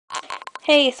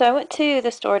Hey, so I went to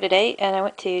the store today, and I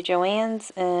went to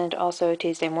Joann's and also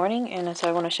Tuesday morning, and so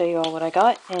I want to show you all what I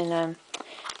got. And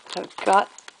I got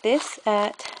this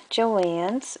at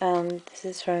Joann's. This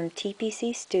is from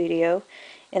TPC Studio,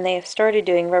 and they have started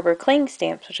doing rubber cling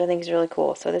stamps, which I think is really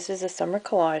cool. So this is a summer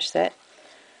collage set.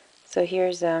 So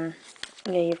here's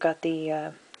you've got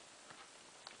the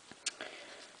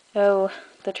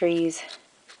the trees,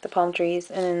 the palm trees,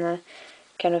 and then the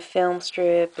kind of film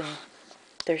strip, and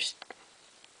there's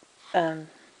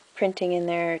printing in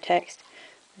there, text.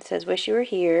 It says, "Wish you were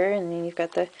here," and then you've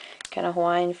got the kind of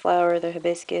Hawaiian flower, the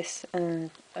hibiscus, and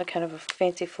a kind of a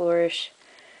fancy flourish.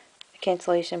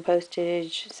 Cancellation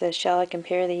postage. It says, "Shall I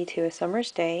compare thee to a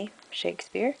summer's day?"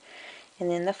 Shakespeare. And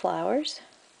then the flowers.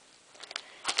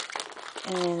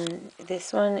 And then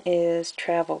this one is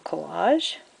travel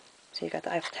collage. So you got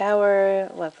the Eiffel Tower,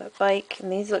 love that bike,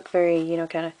 and these look very,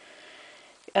 kind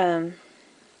of,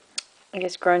 I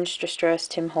guess, grunge, distress,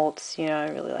 Tim Holtz. I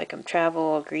really like them.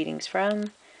 Travel, greetings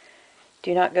from.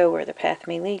 Do not go where the path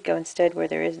may lead. Go instead where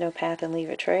there is no path and leave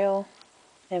a trail.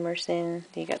 Emerson.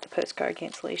 You got the postcard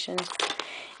cancellation.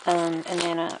 And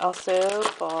then I also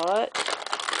bought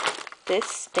this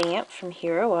stamp from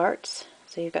Hero Arts.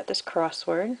 So you've got this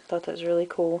crossword. Thought that was really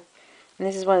cool. And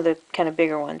this is one of the kind of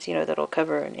bigger ones, that'll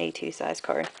cover an A2 size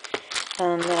card.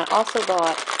 Then I also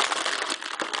bought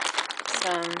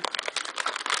some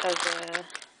of the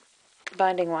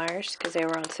binding wires because they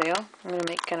were on sale. I'm going to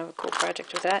make kind of a cool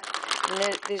project with that.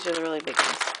 And these are the really big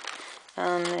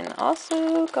ones. Then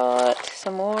also got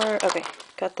some more,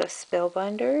 got the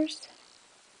spellbinders.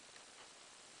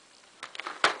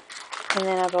 And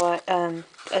then I bought,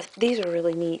 these are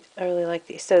really neat. I really like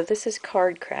these. So this is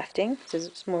card crafting. This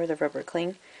is more of the rubber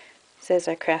cling. It says,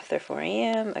 "I craft therefore I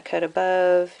am." A cut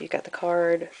above. You got the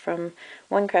card from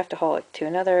one craftaholic to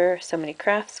another. So many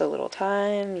crafts, so little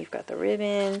time. You've got the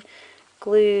ribbon,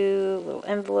 glue, little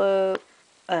envelope,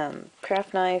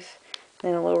 craft knife,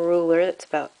 and a little ruler that's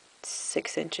about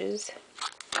 6 inches.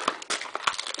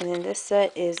 And then this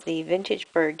set is the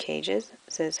vintage bird cages.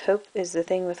 It says, "Hope is the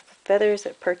thing with feathers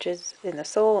that perches in the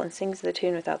soul and sings the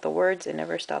tune without the words and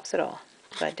never stops at all."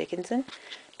 By Dickinson.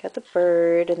 Got the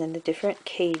bird and then the different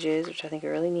cages, which I think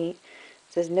are really neat.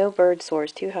 It says, "No bird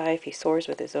soars too high if he soars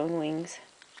with his own wings."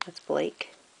 That's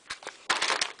Blake.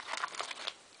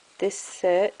 This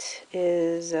set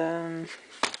is the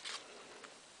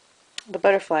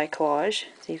butterfly collage.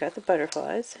 So you've got the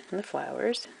butterflies and the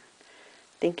flowers.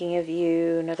 Thinking of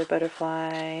you, another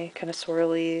butterfly, kind of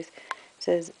swirly. It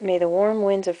says, "May the warm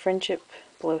winds of friendship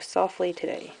blow softly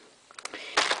today."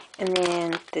 And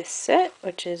then this set,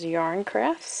 which is yarn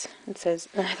crafts. It says,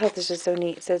 I thought this was so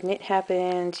neat. It says, "Knit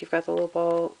happens." You've got the little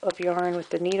ball of yarn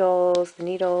with the needles,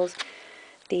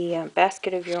 the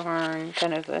basket of yarn,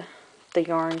 kind of the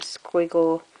yarn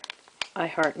squiggle. "I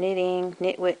heart knitting,"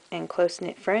 "Knitwit," and "Close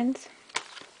knit friends."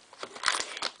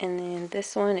 And then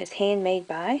this one is "Handmade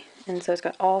by," and so it's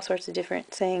got all sorts of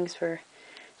different sayings for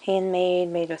handmade,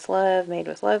 made with love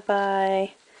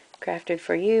by, crafted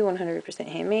for you, 100%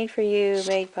 handmade for you,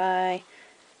 made by.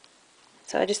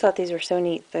 So I just thought these were so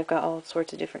neat. They've got all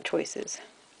sorts of different choices.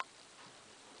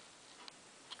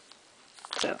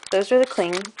 So those are the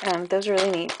cling. Those are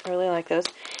really neat. I really like those.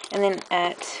 And then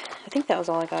I think that was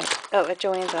all I got. Oh, at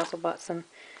Joann's I also bought some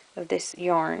of this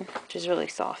yarn, which is really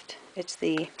soft. It's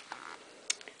the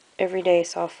Everyday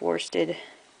Soft Worsted,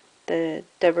 the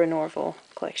Deborah Norville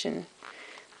collection.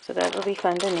 So that will be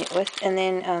fun to knit with. And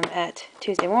then at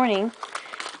Tuesday morning,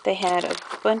 they had a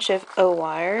bunch of O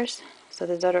wires. So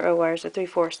the Dutter O wires are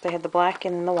 3/4. They had the black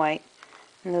and the white,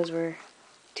 and those were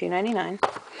 $2.99.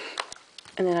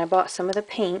 And then I bought some of the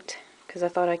paint because I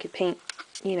thought I could paint,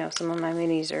 some of my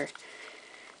minis or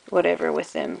whatever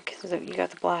with them. Because you got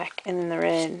the black and then the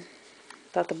red.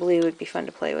 Thought the blue would be fun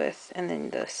to play with, and then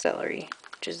the celery,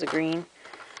 which is the green.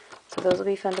 So those will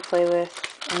be fun to play with.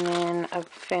 And then I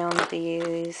found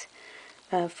these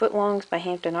footlongs by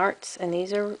Hampton Arts, and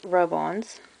these are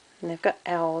rub-ons. And they've got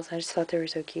owls. I just thought they were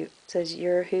so cute. It says,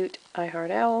 "You're a hoot, I heart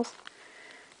owls."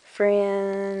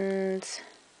 Friends,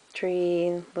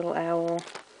 tree, little owl.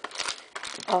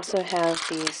 Also have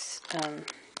these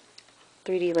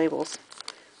 3D labels.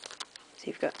 So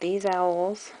you've got these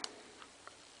owls.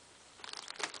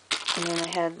 And then I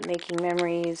had Making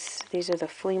Memories. These are the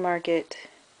flea market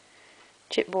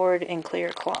chipboard and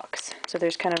clear clocks. So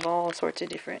there's kind of all sorts of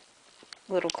different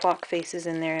little clock faces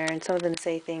in there, and some of them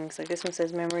say things. Like this one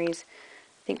says memories.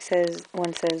 I think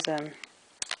one says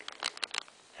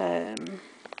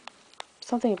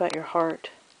something about your heart,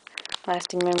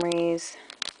 lasting memories.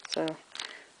 So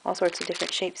all sorts of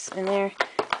different shapes in there.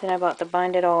 Then I bought the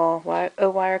Bind It All O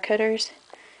wire cutters.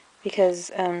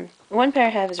 because one pair I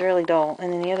have is really dull,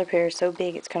 and then the other pair is so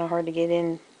big it's kind of hard to get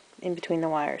in between the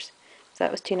wires. So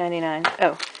that was $2.99.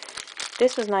 Oh,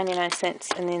 this was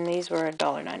 99¢, and then these were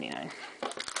 $1.99.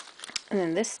 And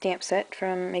then this stamp set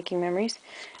from Making Memories.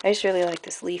 I just really like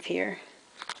this leaf here.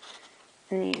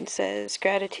 And it says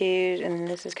gratitude, and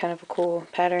this is kind of a cool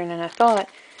pattern, and I thought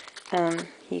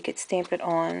you could stamp it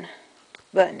on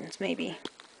buttons, maybe.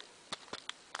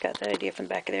 Got that idea from the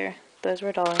back of there. Those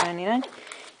were $1.99.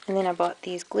 And then I bought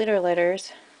these glitter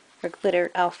letters, or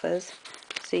glitter alphas.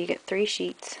 So you get 3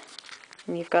 sheets,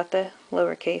 and you've got the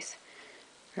lowercase.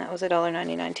 And that was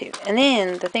 $1.99 too. And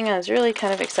then the thing I was really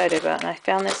kind of excited about, and I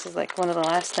found this is like one of the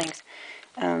last things,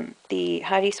 the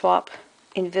Heidi Swap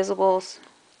Invisibles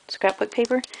scrapbook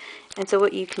paper. And so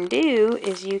what you can do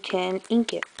is you can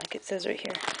ink it, like it says right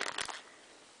here.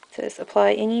 It says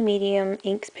apply any medium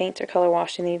inks, paints, or color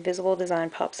wash, and the invisible design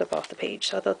pops up off the page.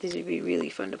 So I thought these would be really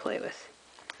fun to play with.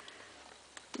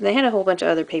 They had a whole bunch of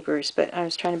other papers, but I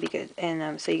was trying to be good,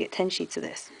 and so you get 10 sheets of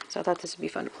this. So I thought this would be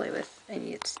fun to play with, and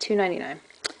it's $2.99. And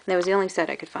that was the only set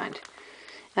I could find.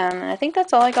 And I think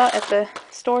that's all I got at the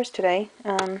stores today.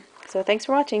 So thanks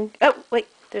for watching. Oh, wait,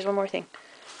 there's one more thing.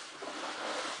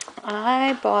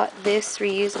 I bought this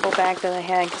reusable bag that I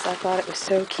had because I thought it was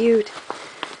so cute.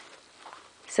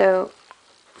 So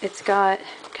it's got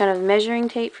kind of measuring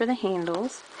tape for the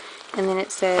handles, and then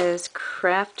it says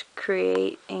craft,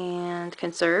 create, and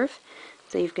conserve.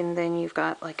 So you've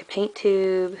got like a paint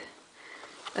tube,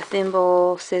 a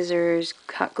thimble, scissors,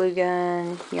 hot glue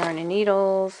gun, yarn and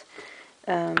needles.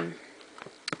 I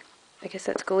guess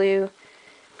that's glue.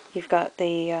 You've got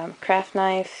the craft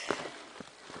knife,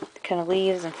 kind of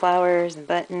leaves and flowers and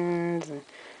buttons and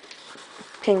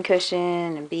pin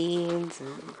cushion and beads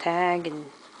and tag and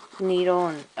needle,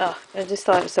 and oh, I just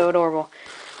thought it was so adorable.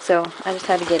 So I just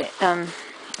had to get it. I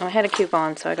had a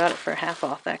coupon, so I got it for half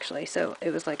off actually. So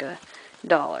it was like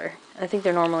 $1. I think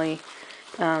they're normally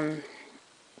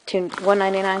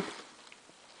 $1.99.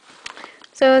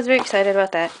 So I was very excited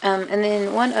about that. And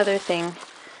then one other thing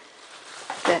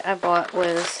that I bought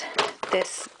was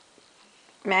this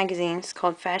magazine. It's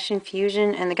called Fashion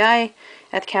Fusion, and the guy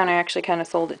at the counter actually kind of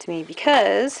sold it to me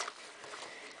because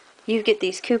you get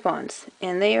these coupons,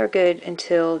 and they are good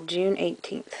until June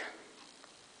 18th.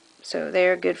 So they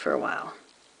are good for a while.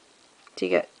 So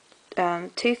you get 2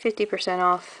 50%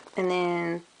 off, and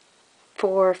then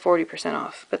 4 40%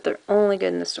 off, but they're only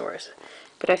good in the stores.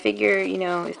 But I figure, you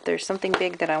know, if there's something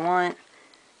big that I want,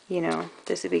 you know,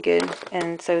 this would be good.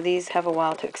 And so these have a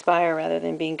while to expire rather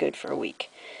than being good for a week.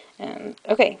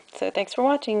 Okay, so thanks for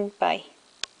watching. Bye.